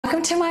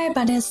Welcome to My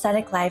Abundant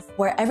Aesthetic Life,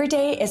 where every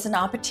day is an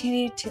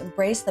opportunity to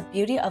embrace the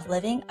beauty of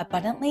living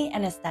abundantly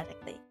and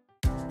aesthetically.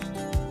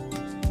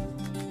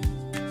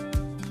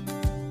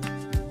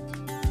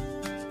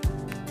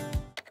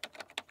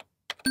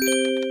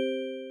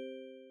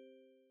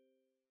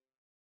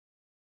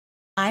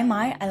 I'm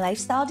Mai, a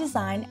lifestyle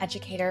design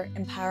educator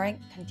empowering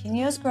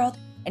continuous growth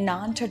and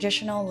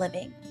non-traditional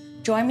living.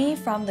 Join me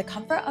from the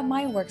comfort of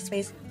my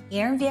workspace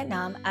here in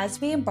Vietnam as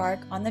we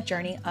embark on the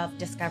journey of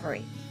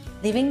discovery.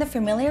 Leaving the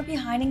familiar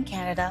behind in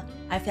Canada,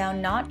 I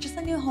found not just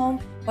a new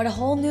home, but a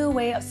whole new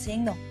way of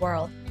seeing the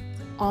world,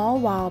 all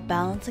while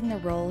balancing the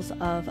roles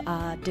of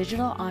a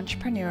digital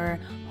entrepreneur,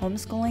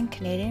 homeschooling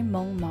Canadian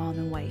Hmong mom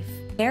and wife.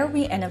 Here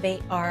we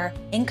innovate our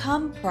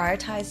income,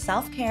 prioritize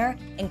self-care,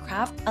 and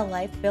craft a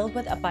life filled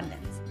with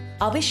abundance.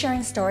 I'll be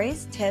sharing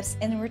stories, tips,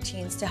 and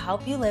routines to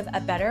help you live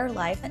a better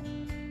life,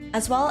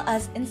 as well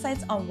as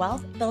insights on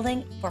wealth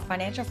building for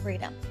financial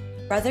freedom.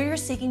 Whether you're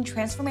seeking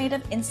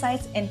transformative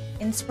insights and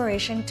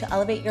inspiration to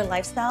elevate your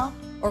lifestyle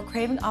or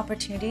craving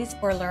opportunities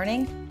for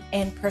learning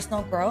and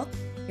personal growth,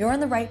 you're in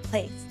the right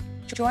place.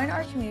 Join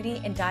our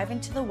community and dive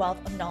into the wealth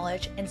of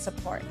knowledge and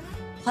support.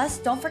 Plus,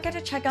 don't forget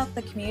to check out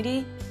the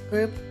community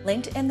group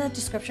linked in the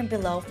description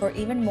below for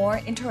even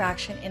more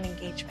interaction and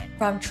engagement.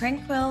 From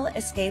tranquil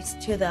escapes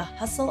to the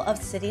hustle of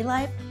city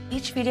life,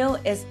 each video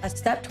is a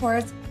step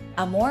towards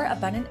a more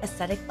abundant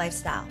aesthetic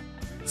lifestyle.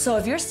 So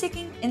if you're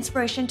seeking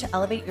inspiration to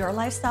elevate your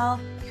lifestyle,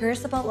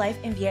 curious about life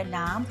in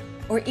Vietnam,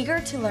 or eager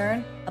to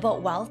learn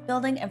about wealth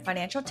building and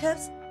financial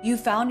tips, you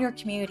found your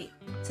community.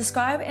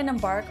 Subscribe and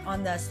embark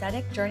on the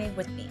aesthetic journey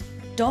with me.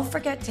 Don't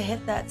forget to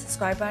hit that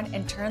subscribe button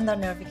and turn the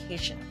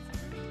notifications.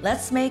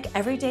 Let's make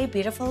every day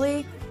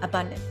beautifully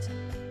abundant.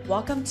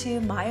 Welcome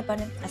to My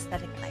Abundant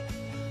Aesthetic Life.